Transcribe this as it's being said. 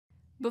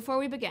Before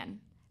we begin,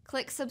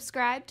 click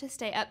subscribe to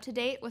stay up to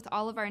date with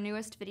all of our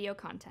newest video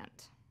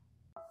content.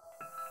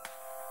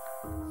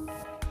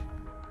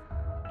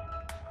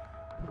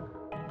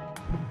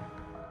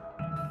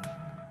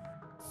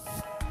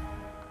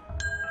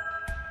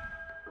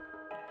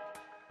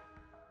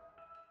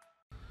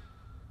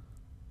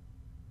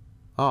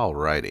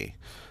 Alrighty,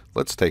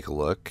 let's take a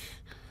look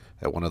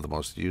at one of the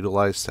most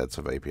utilized sets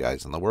of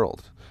APIs in the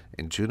world.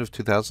 In June of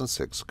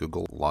 2006,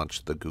 Google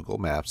launched the Google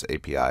Maps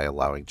API,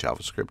 allowing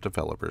JavaScript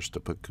developers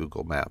to put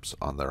Google Maps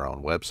on their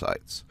own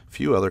websites.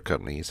 Few other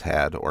companies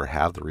had or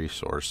have the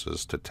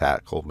resources to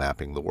tackle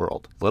mapping the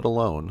world, let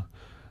alone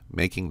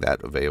making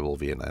that available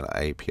via an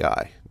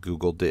API.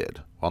 Google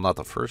did. While not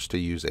the first to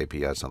use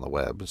APIs on the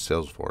web,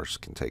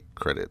 Salesforce can take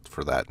credit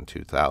for that in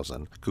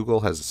 2000. Google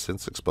has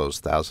since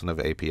exposed thousands of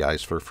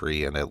APIs for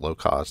free and at low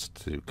cost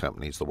to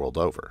companies the world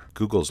over.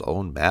 Google's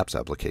own Maps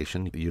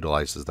application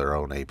utilizes their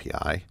own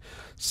API.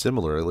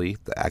 Similarly,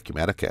 the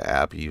Acumatica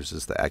app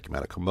uses the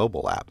Acumatica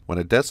mobile app. When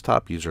a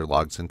desktop user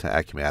logs into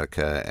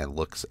Acumatica and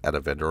looks at a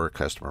vendor or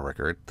customer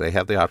record, they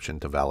have the option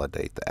to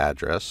validate the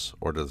address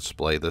or to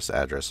display this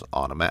address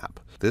on a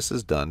map. This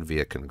is done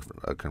via a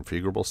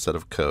configurable set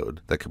of code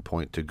that can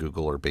point to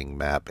Google or Bing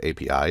Map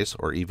APIs,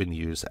 or even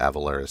use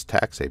Avalara's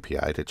Tax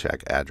API to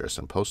check address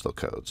and postal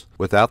codes.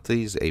 Without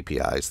these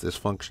APIs, this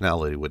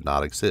functionality would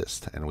not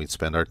exist, and we'd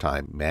spend our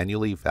time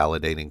manually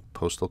validating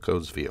postal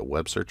codes via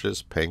web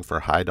searches, paying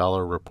for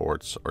high-dollar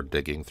reports, or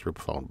digging through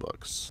phone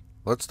books.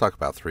 Let's talk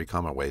about 3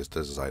 common ways to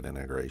design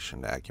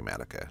integration to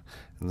Acumatica.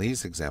 In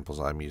these examples,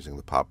 I'm using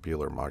the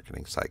popular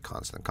marketing site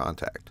Constant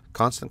Contact.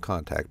 Constant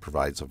Contact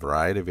provides a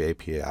variety of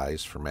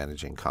APIs for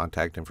managing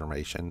contact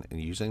information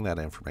and using that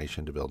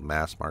information to build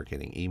mass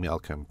marketing email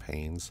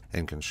campaigns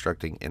and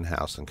constructing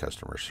in-house and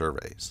customer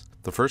surveys.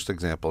 The first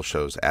example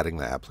shows adding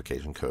the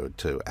application code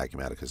to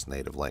Acumatica's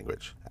native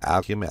language.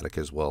 Acumatica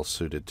is well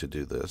suited to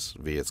do this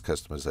via its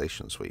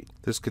customization suite.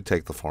 This could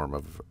take the form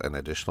of an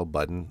additional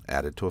button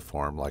added to a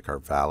form like our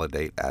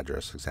validate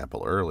address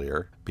example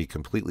earlier, be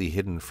completely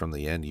hidden from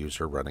the end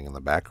user running in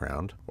the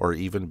background, or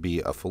even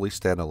be a fully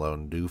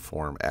standalone new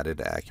form added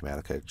to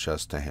Acumatica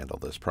just to handle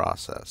this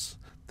process.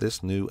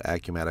 This new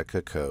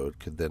Acumatica code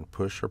could then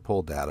push or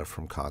pull data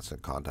from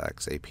Constant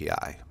Contact's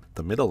API.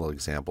 The middle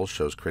example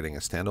shows creating a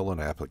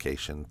standalone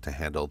application to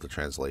handle the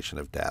translation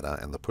of data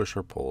and the push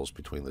or pulls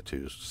between the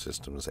two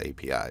systems'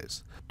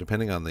 APIs.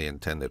 Depending on the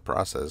intended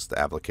process, the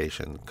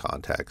application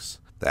contacts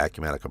the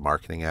Acumatica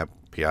marketing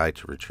API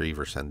to retrieve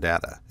or send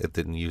data. It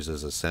then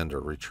uses a send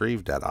or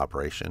retrieve data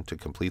operation to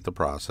complete the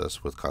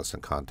process with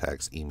Constant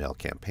Contact's email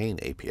campaign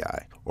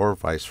API, or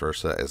vice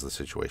versa as the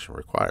situation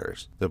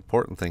requires. The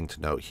important thing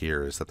to note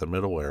here is that the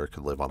middleware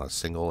could live on a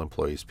single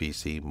employee's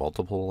PC,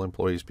 multiple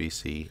employees'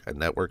 PC, a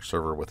network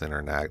server with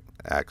internet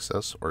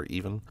access, or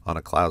even on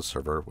a cloud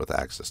server with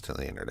access to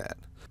the internet.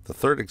 The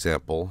third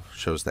example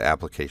shows the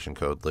application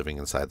code living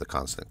inside the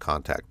Constant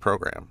Contact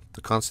program.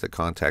 The Constant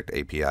Contact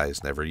API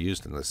is never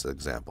used in this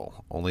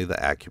example. Only the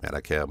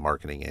Acumatica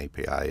marketing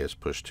API is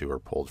pushed to or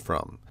pulled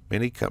from.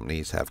 Many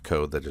companies have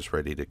code that is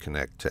ready to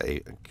connect to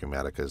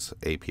Acumatica's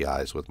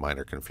APIs with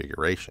minor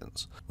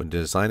configurations. When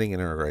designing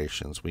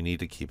integrations, we need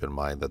to keep in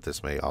mind that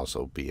this may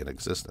also be in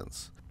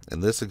existence. In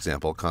this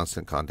example,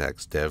 Constant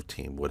Contact's dev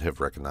team would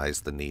have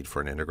recognized the need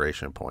for an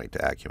integration point to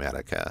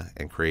Acumatica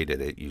and created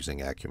it using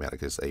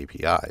Acumatica's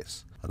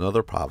APIs.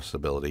 Another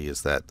possibility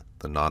is that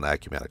the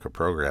non-Acumatica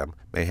program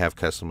may have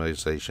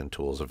customization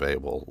tools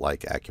available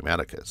like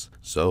Acumatica's.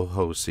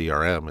 Zoho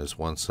CRM is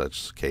one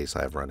such case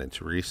I've run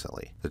into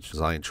recently. The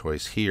design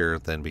choice here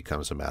then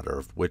becomes a matter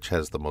of which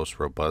has the most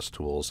robust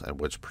tools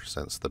and which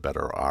presents the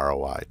better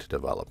ROI to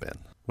develop in.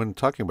 When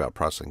talking about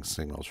processing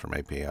signals from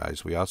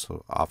APIs, we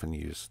also often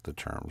use the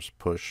terms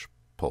push,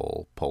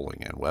 pull,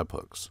 polling, and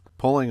webhooks.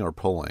 Polling or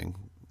pulling,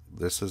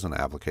 this is an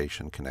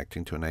application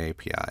connecting to an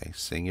API,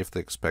 seeing if the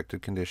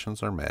expected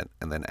conditions are met,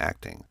 and then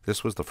acting.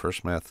 This was the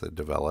first method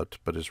developed,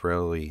 but is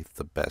rarely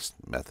the best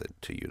method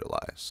to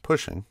utilize.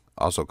 Pushing,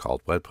 also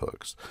called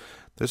webhooks.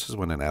 This is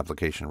when an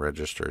application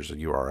registers a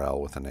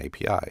URL with an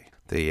API.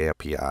 The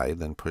API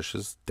then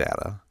pushes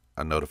data,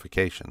 a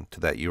notification, to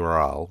that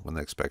URL when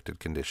the expected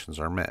conditions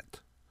are met,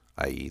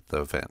 i.e.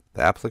 the event.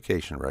 The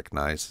application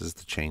recognizes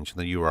the change in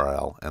the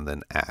URL and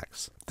then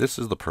acts. This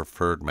is the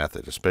preferred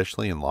method,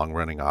 especially in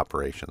long-running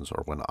operations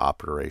or when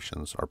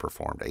operations are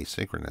performed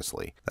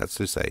asynchronously. That's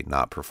to say,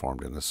 not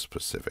performed in a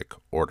specific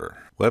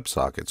order.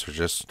 WebSockets are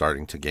just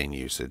starting to gain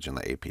usage in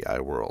the API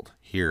world.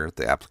 Here,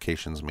 the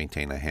applications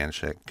maintain a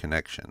handshake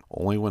connection.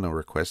 Only when a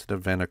requested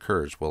event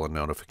occurs will a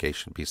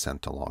notification be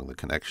sent along the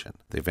connection.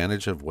 The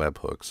advantage of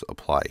webhooks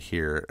apply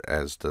here,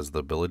 as does the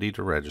ability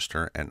to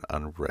register and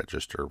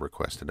unregister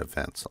requested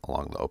events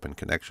along the open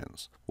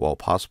connections. While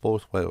possible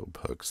with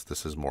webhooks,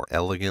 this is more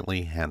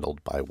elegantly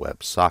handled by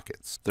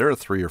WebSockets. There are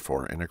 3 or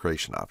 4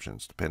 integration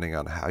options depending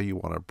on how you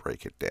want to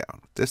break it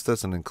down. This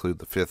doesn't include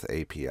the 5th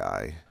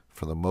API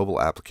for the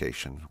mobile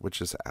application,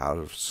 which is out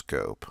of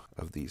scope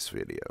of these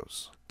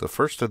videos. The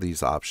first of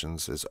these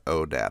options is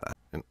OData.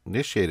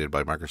 Initiated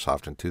by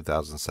Microsoft in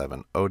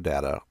 2007,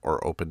 OData,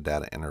 or Open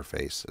Data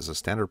Interface, is a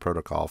standard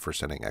protocol for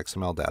sending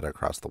XML data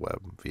across the web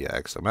via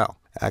XML.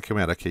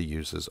 Acumatica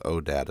uses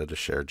OData to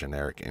share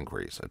generic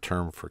inquiries, a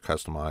term for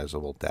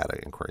customizable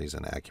data inquiries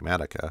in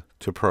Acumatica,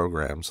 to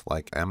programs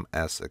like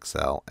MS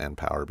Excel and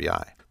Power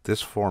BI.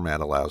 This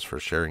format allows for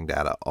sharing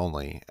data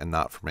only and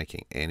not for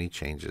making any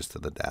changes to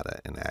the data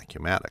in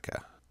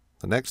Acumatica.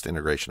 The next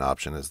integration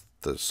option is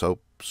the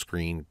SOAP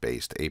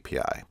screen-based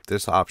API.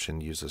 This option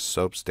uses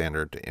SOAP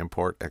standard to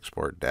import,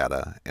 export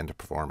data, and to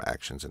perform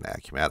actions in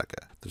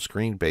Acumatica. The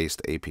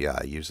screen-based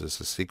API uses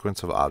a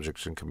sequence of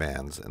objects and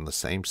commands in the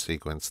same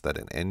sequence that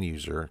an end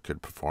user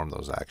could perform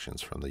those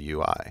actions from the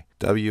UI.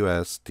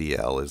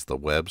 WSDL is the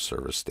web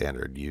service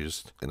standard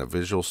used in a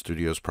Visual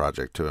Studio's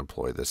project to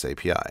employ this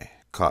API.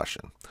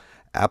 Caution: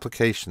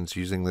 applications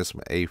using this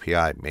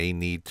API may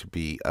need to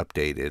be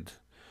updated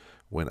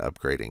when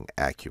upgrading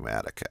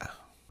Acumatica.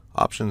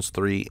 Options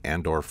 3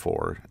 and/or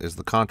 4 is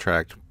the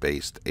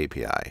contract-based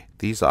API.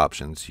 These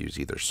options use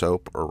either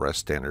SOAP or REST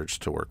standards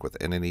to work with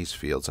entities,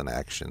 fields, and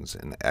actions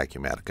in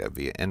Acumatica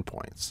via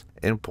endpoints.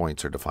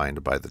 Endpoints are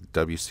defined by the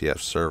WCF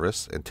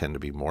service and tend to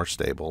be more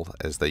stable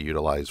as they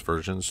utilize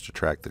versions to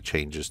track the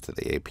changes to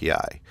the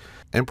API.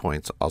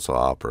 Endpoints also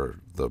offer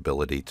the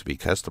ability to be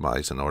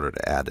customized in order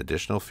to add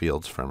additional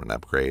fields from an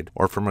upgrade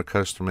or from a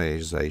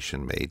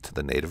customization made to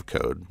the native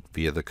code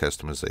via the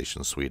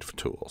customization suite of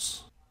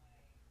tools.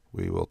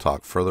 We will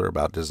talk further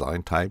about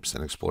design types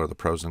and explore the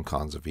pros and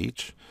cons of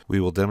each. We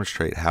will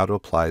demonstrate how to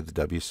apply the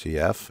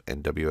WCF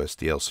and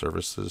WSDL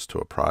services to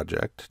a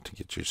project to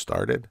get you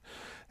started.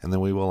 And then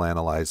we will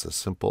analyze a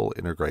simple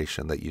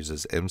integration that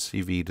uses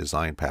MCV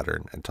design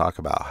pattern and talk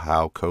about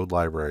how code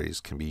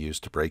libraries can be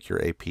used to break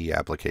your AP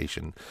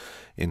application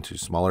into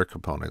smaller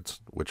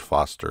components which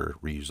foster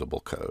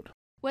reusable code.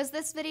 Was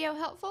this video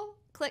helpful?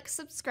 Click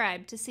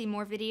subscribe to see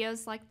more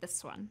videos like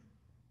this one.